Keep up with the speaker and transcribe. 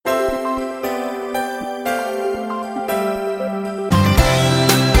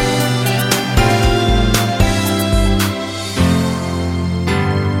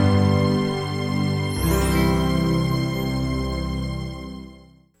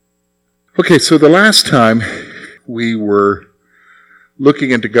Okay, so the last time we were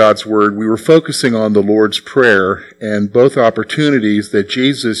looking into God's Word, we were focusing on the Lord's Prayer and both opportunities that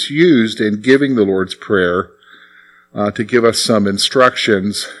Jesus used in giving the Lord's Prayer to give us some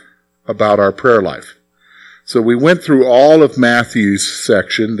instructions about our prayer life. So we went through all of Matthew's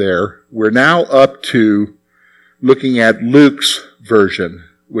section there. We're now up to looking at Luke's version,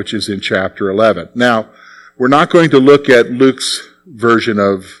 which is in chapter 11. Now, we're not going to look at Luke's version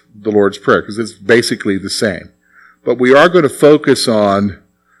of the Lord's Prayer because it's basically the same. But we are going to focus on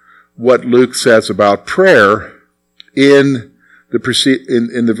what Luke says about prayer in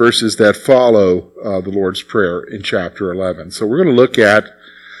the verses that follow the Lord's Prayer in chapter 11. So we're going to look at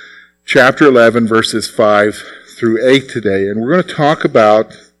chapter 11, verses 5 through 8 today, and we're going to talk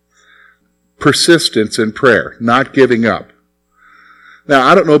about persistence in prayer, not giving up. Now,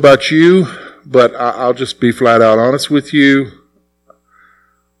 I don't know about you, but I'll just be flat out honest with you.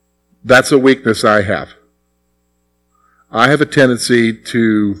 That's a weakness I have. I have a tendency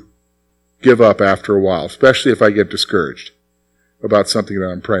to give up after a while, especially if I get discouraged about something that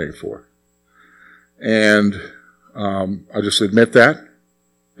I'm praying for. And I'll just admit that.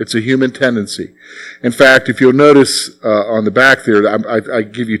 It's a human tendency. In fact, if you'll notice on the back there, I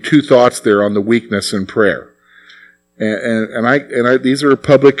give you two thoughts there on the weakness in prayer. And these are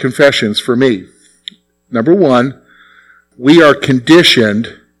public confessions for me. Number one, we are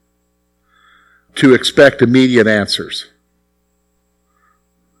conditioned to expect immediate answers.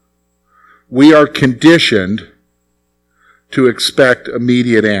 We are conditioned to expect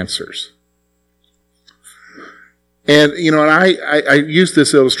immediate answers. And, I use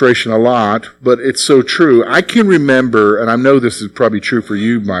this illustration a lot, but it's so true. I can remember, and I know this is probably true for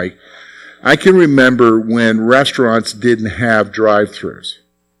you, Mike, I can remember when restaurants didn't have drive-thrus.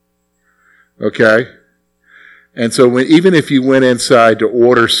 Okay? And so even if you went inside to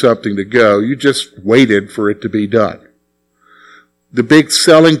order something to go, you just waited for it to be done. The big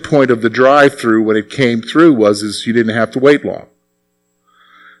selling point of the drive-thru when it came through is you didn't have to wait long.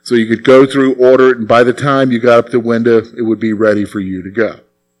 So you could go through, order it, and by the time you got up the window, it would be ready for you to go.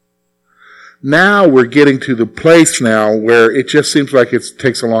 Now we're getting to the place now where it just seems like it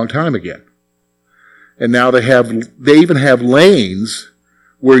takes a long time again. And now they even have lanes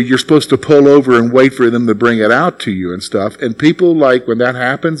where you're supposed to pull over and wait for them to bring it out to you and stuff. And people, when that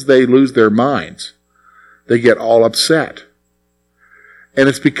happens, they lose their minds. They get all upset. And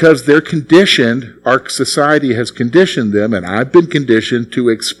it's because they're conditioned, our society has conditioned them, and I've been conditioned to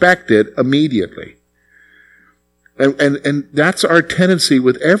expect it immediately. And that's our tendency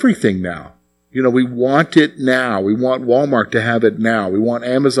with everything now. We want it now. We want Walmart to have it now. We want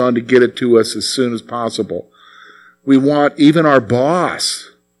Amazon to get it to us as soon as possible. We want even our boss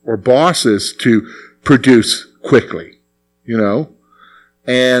or bosses to produce quickly,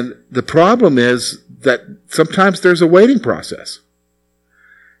 And the problem is that sometimes there's a waiting process.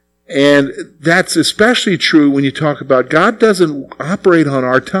 And that's especially true when you talk about God doesn't operate on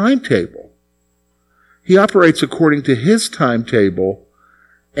our timetable. He operates according to His timetable.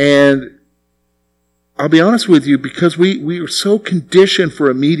 And I'll be honest with you, because we are so conditioned for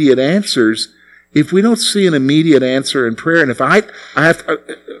immediate answers, if we don't see an immediate answer in prayer, and if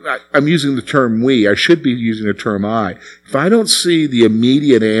I'm using the term we, I should be using the term I. If I don't see the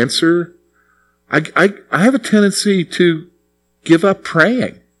immediate answer, I have a tendency to give up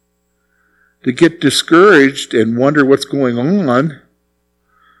praying, to get discouraged and wonder what's going on,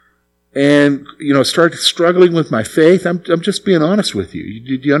 and start struggling with my faith. I'm just being honest with you.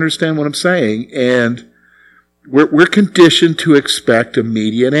 Do you understand what I'm saying? And we're conditioned to expect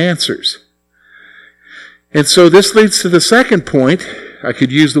immediate answers. And so this leads to the second point. I could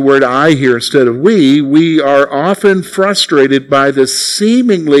use the word I here instead of we. We are often frustrated by the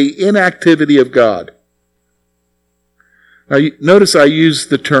seemingly inactivity of God. Now, notice I use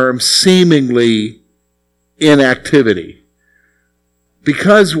the term seemingly inactivity.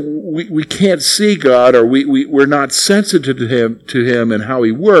 Because we can't see God, or we're not sensitive to Him and how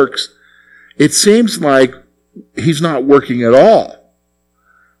He works, it seems like He's not working at all.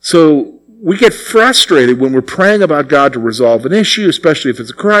 So we get frustrated when we're praying about God to resolve an issue, especially if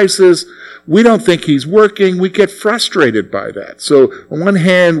it's a crisis. We don't think He's working. We get frustrated by that. So on one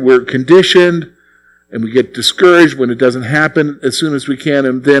hand, we're conditioned, and we get discouraged when it doesn't happen as soon as we can,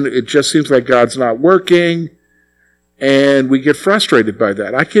 and then it just seems like God's not working, and we get frustrated by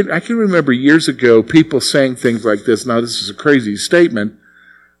that. I can remember years ago people saying things like this. Now, this is a crazy statement,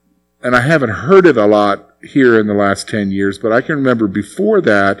 and I haven't heard it a lot here in the last 10 years, but I can remember before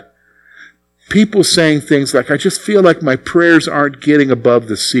that, people saying things like, I just feel like my prayers aren't getting above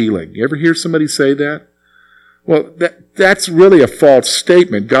the ceiling. You ever hear somebody say that? Well, that's really a false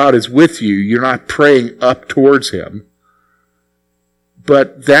statement. God is with you. You're not praying up towards him.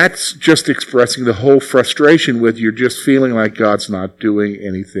 But that's just expressing the whole frustration with you're just feeling like God's not doing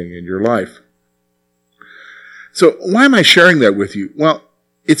anything in your life. So why am I sharing that with you? Well,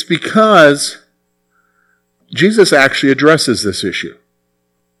 it's because Jesus actually addresses this issue.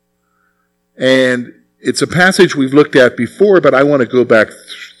 And it's a passage we've looked at before, but I want to go back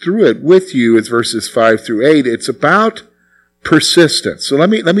through it with you. It's verses 5 through 8. It's about persistence. So let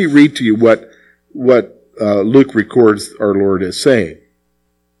me read to you what Luke records our Lord as saying.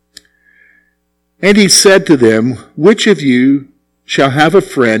 And he said to them, which of you shall have a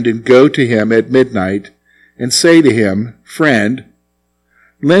friend and go to him at midnight and say to him, Friend,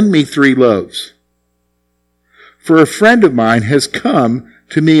 lend me 3 loaves. For a friend of mine has come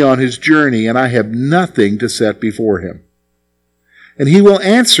to me on his journey, and I have nothing to set before him. And he will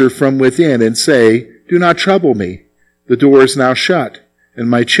answer from within and say, Do not trouble me. The door is now shut, and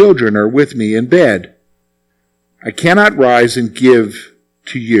my children are with me in bed. I cannot rise and give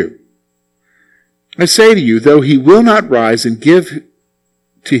to you. I say to you, though he will not rise and give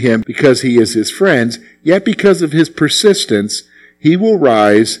to him because he is his friend, yet because of his persistence, he will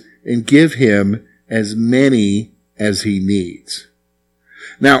rise and give him as many as he needs.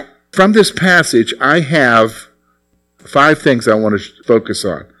 Now, from this passage, I have 5 things I want to focus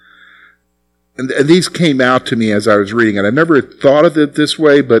on. And these came out to me as I was reading it. I never thought of it this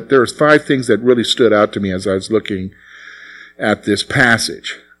way, but there's 5 things that really stood out to me as I was looking at this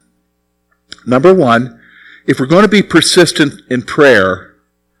passage. Number 1, if we're going to be persistent in prayer,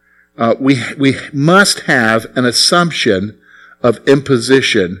 we must have an assumption of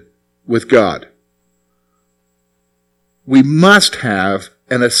imposition with God. We must have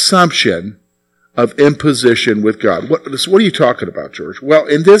an assumption of imposition with God. What are you talking about, George? Well,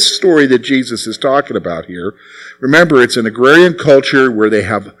 in this story that Jesus is talking about here, remember it's an agrarian culture where they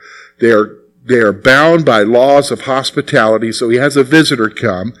are bound by laws of hospitality, so he has a visitor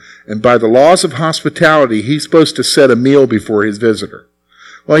come, and by the laws of hospitality, he's supposed to set a meal before his visitor.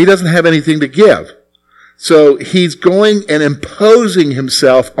 Well, he doesn't have anything to give. So he's going and imposing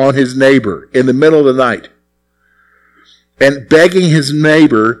himself on his neighbor in the middle of the night and begging his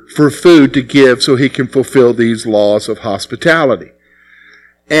neighbor for food to give so he can fulfill these laws of hospitality.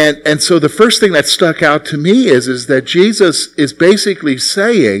 And so the first thing that stuck out to me is that Jesus is basically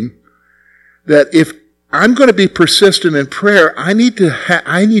saying that if I'm going to be persistent in prayer, I need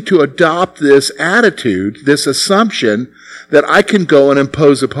to adopt this attitude, this assumption that I can go and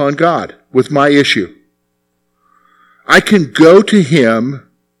impose upon God with my issue. I can go to him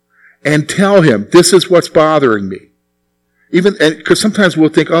and tell him, this is what's bothering me. Because sometimes we'll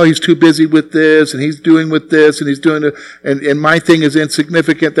think, oh, he's too busy with this, and he's doing with this, and he's doing it, and my thing is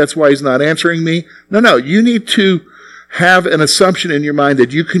insignificant, that's why he's not answering me. No, you need to have an assumption in your mind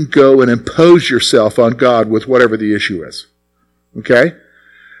that you can go and impose yourself on God with whatever the issue is. Okay?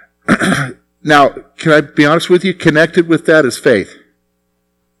 Now, can I be honest with you? Connected with that is faith.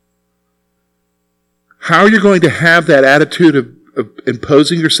 How you're going to have that attitude of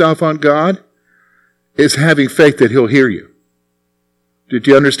imposing yourself on God is having faith that he'll hear you. Do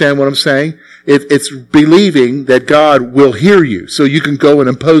you understand what I'm saying? It's believing that God will hear you so you can go and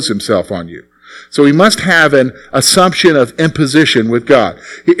impose himself on you. So we must have an assumption of imposition with God.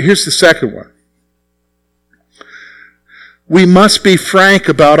 Here's the second one. We must be frank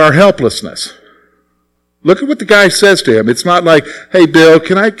about our helplessness. Look at what the guy says to him. It's not like, hey, Bill,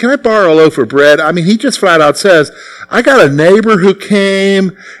 can I borrow a loaf of bread? I mean, he just flat out says, I got a neighbor who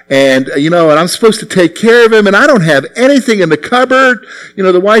came and I'm supposed to take care of him and I don't have anything in the cupboard.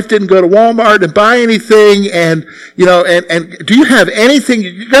 The wife didn't go to Walmart and buy anything and do you have anything?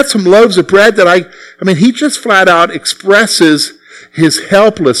 You got some loaves of bread he just flat out expresses his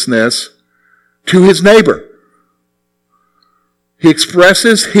helplessness to his neighbor. He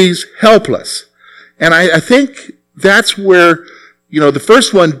expresses he's helpless. And I think that's where, the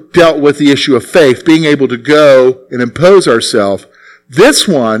first one dealt with the issue of faith, being able to go and impose ourselves. This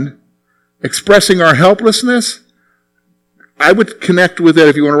one, expressing our helplessness, I would connect with it,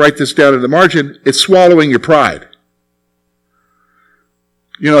 if you want to write this down in the margin, it's swallowing your pride.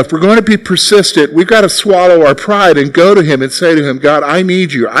 If we're going to be persistent, we've got to swallow our pride and go to him and say to him, God, I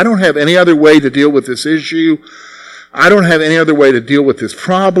need you. I don't have any other way to deal with this issue. I don't have any other way to deal with this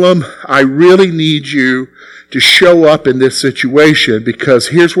problem. I really need you to show up in this situation because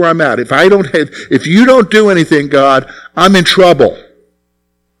here's where I'm at. If you don't do anything, God, I'm in trouble.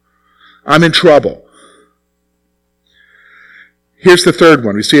 I'm in trouble. Here's the third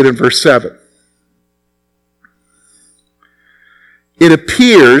one. We see it in verse 7. It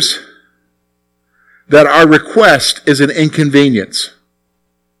appears that our request is an inconvenience.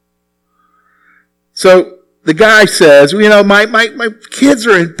 So the guy says, my kids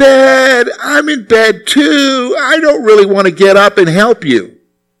are in bed. I'm in bed too. I don't really want to get up and help you.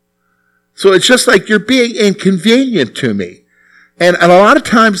 So it's just like you're being inconvenient to me. And a lot of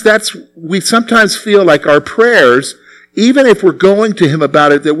times we sometimes feel like our prayers, even if we're going to him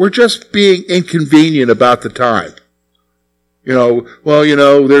about it, that we're just being inconvenient about the time.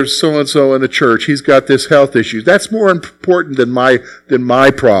 There's so-and-so in the church. He's got this health issue. That's more important than my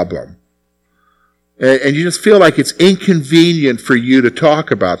problem. And you just feel like it's inconvenient for you to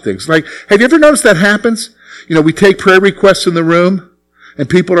talk about things. Like, have you ever noticed that happens? We take prayer requests in the room, and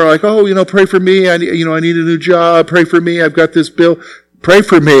people are like, pray for me. I need a new job. Pray for me. I've got this bill. Pray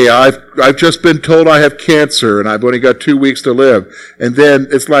for me. I've just been told I have cancer, and I've only got 2 weeks to live. And then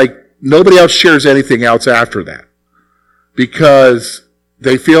it's like nobody else shares anything else after that, because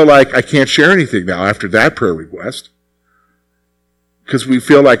they feel like I can't share anything now after that prayer request, because we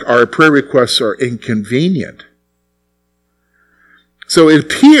feel like our prayer requests are inconvenient. So it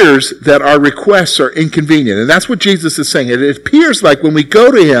appears that our requests are inconvenient, and that's what Jesus is saying. It appears like when we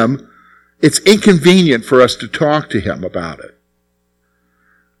go to him, it's inconvenient for us to talk to him about it.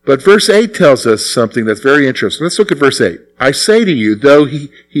 But verse 8 tells us something that's very interesting. Let's look at verse 8. I say to you, though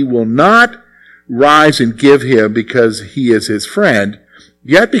he will not rise and give him because he is his friend,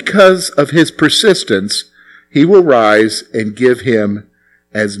 yet because of his persistence, he will rise and give him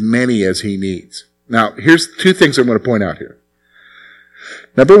as many as he needs. Now, here's 2 things I'm going to point out here.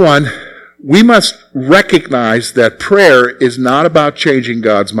 Number 1, we must recognize that prayer is not about changing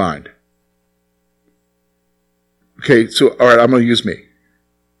God's mind. Okay, so, all right, I'm going to use me.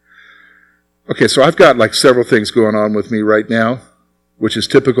 Okay, so I've got like several things going on with me right now, which is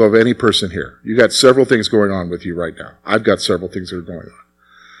typical of any person here. You got several things going on with you right now. I've got several things that are going on.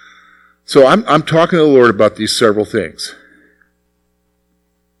 So I'm talking to the Lord about these several things.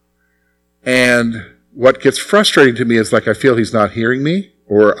 And what gets frustrating to me is like I feel he's not hearing me,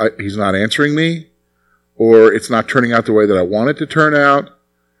 or he's not answering me, or it's not turning out the way that I want it to turn out.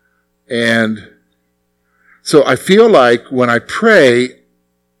 And so I feel like when I pray,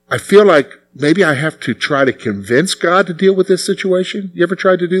 I feel like maybe I have to try to convince God to deal with this situation. You ever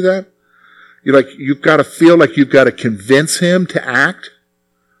tried to do that? You've got to feel like you've got to convince him to act.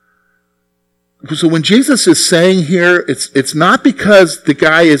 So when Jesus is saying here, it's not because the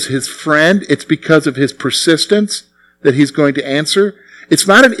guy is his friend, it's because of his persistence that he's going to answer. It's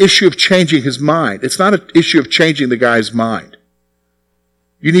not an issue of changing his mind. It's not an issue of changing the guy's mind.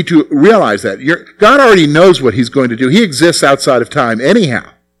 You need to realize that. God already knows what he's going to do. He exists outside of time anyhow.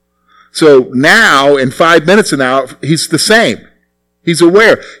 So now, in 5 minutes from now, he's the same. He's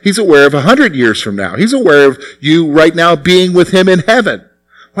aware. He's aware of 100 years from now. He's aware of you right now being with him in heaven.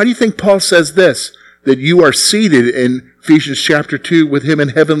 Why do you think Paul says this? That you are seated in Ephesians chapter 2 with him in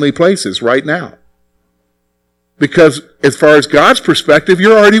heavenly places right now. Because as far as God's perspective,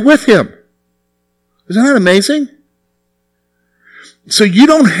 you're already with him. Isn't that amazing? So you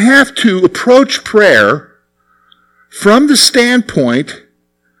don't have to approach prayer from the standpoint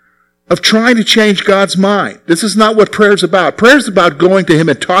of trying to change God's mind. This is not what prayer is about. Prayer is about going to him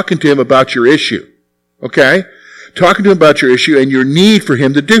and talking to him about your issue. Okay? Talking to him about your issue and your need for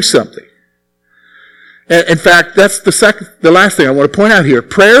him to do something. And in fact, that's the last thing I want to point out here.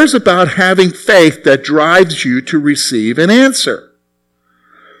 Prayer is about having faith that drives you to receive an answer.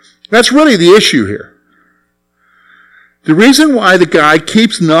 That's really the issue here. The reason why the guy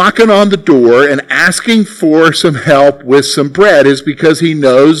keeps knocking on the door and asking for some help with some bread is because he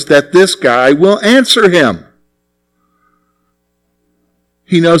knows that this guy will answer him.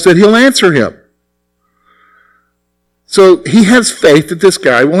 He knows that he'll answer him. So he has faith that this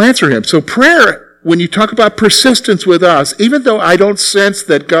guy will answer him. So prayer, when you talk about persistence with us, even though I don't sense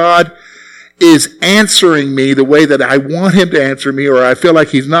that God is answering me the way that I want him to answer me, or I feel like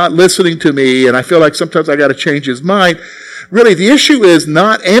he's not listening to me, and I feel like sometimes I got to change his mind, really the issue is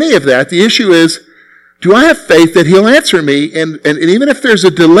not any of that. The issue is, do I have faith that he'll answer me? And even if there's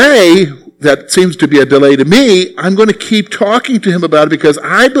a delay, that seems to be a delay to me, I'm going to keep talking to him about it because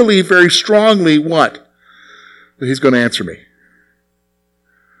I believe very strongly what? That he's going to answer me.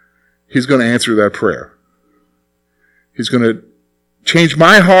 He's going to answer that prayer. He's going to change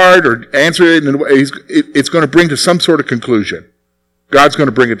my heart or answer it in a way. It's going to bring to some sort of conclusion. God's going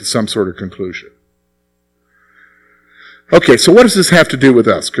to bring it to some sort of conclusion. Okay, so what does this have to do with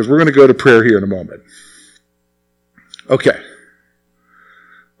us? Because we're going to go to prayer here in a moment. Okay.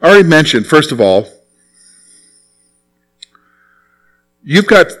 I already mentioned, first of all,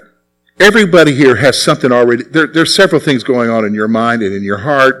 everybody here has something already. There's several things going on in your mind and in your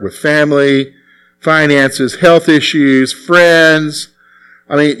heart with family, finances, health issues, friends.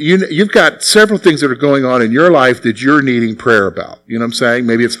 I mean, you've got several things that are going on in your life that you're needing prayer about. You know what I'm saying?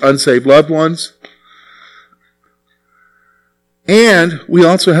 Maybe it's unsaved loved ones. And we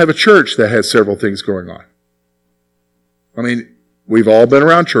also have a church that has several things going on. I mean, we've all been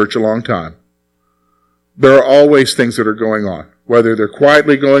around church a long time. There are always things that are going on, whether they're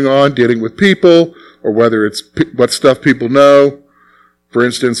quietly going on, dealing with people, or whether it's what stuff people know. For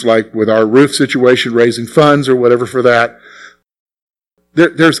instance, like with our roof situation, raising funds or whatever for that.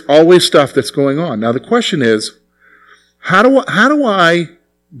 There's always stuff that's going on. Now the question is, how do I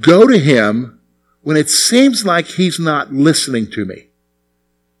go to him when it seems like he's not listening to me?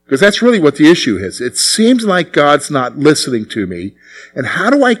 Because that's really what the issue is. It seems like God's not listening to me. And how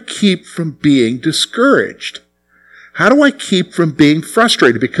do I keep from being discouraged? How do I keep from being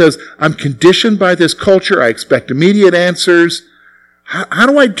frustrated? Because I'm conditioned by this culture. I expect immediate answers. How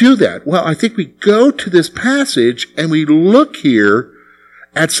do I do that? Well, I think we go to this passage and we look here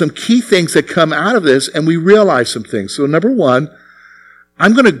at some key things that come out of this and we realize some things. So number one,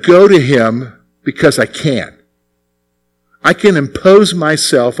 I'm going to go to him because I can. I can impose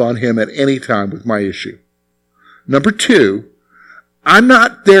myself on him at any time with my issue. Number two, I'm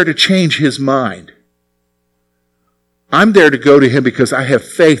not there to change his mind. I'm there to go to him because I have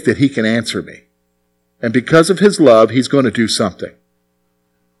faith that he can answer me. And because of his love, he's going to do something.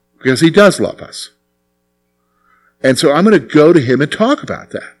 Because he does love us. And so I'm going to go to him and talk about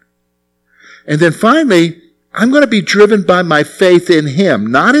that. And then finally, I'm going to be driven by my faith in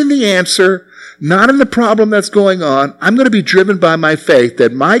him, not in the answer, not in the problem that's going on. I'm going to be driven by my faith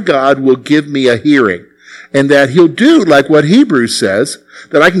that my God will give me a hearing and that he'll do like what Hebrews says,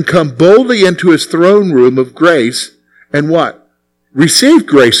 that I can come boldly into his throne room of grace and what? Receive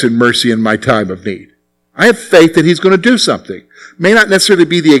grace and mercy in my time of need. I have faith that he's going to do something. May not necessarily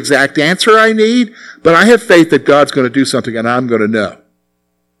be the exact answer I need, but I have faith that God's going to do something and I'm going to know.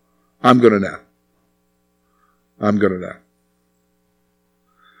 I'm going to know. I'm going to know.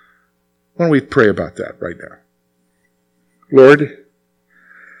 Why don't we pray about that right now? Lord,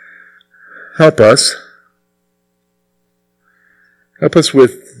 help us. Help us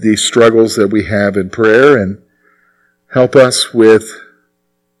with the struggles that we have in prayer, and help us with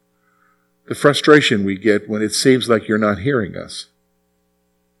the frustration we get when it seems like you're not hearing us.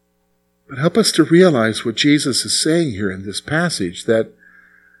 But help us to realize what Jesus is saying here in this passage, that,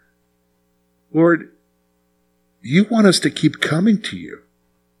 Lord, you want us to keep coming to you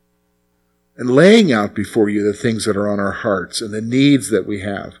and laying out before you the things that are on our hearts and the needs that we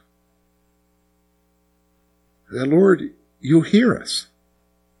have. That, Lord, you'll hear us.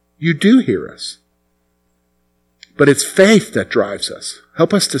 You do hear us. But it's faith that drives us.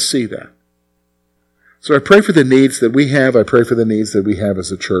 Help us to see that. So I pray for the needs that we have. I pray for the needs that we have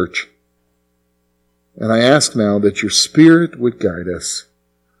as a church. And I ask now that your Spirit would guide us.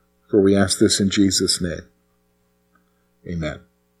 For we ask this in Jesus' name. Amen.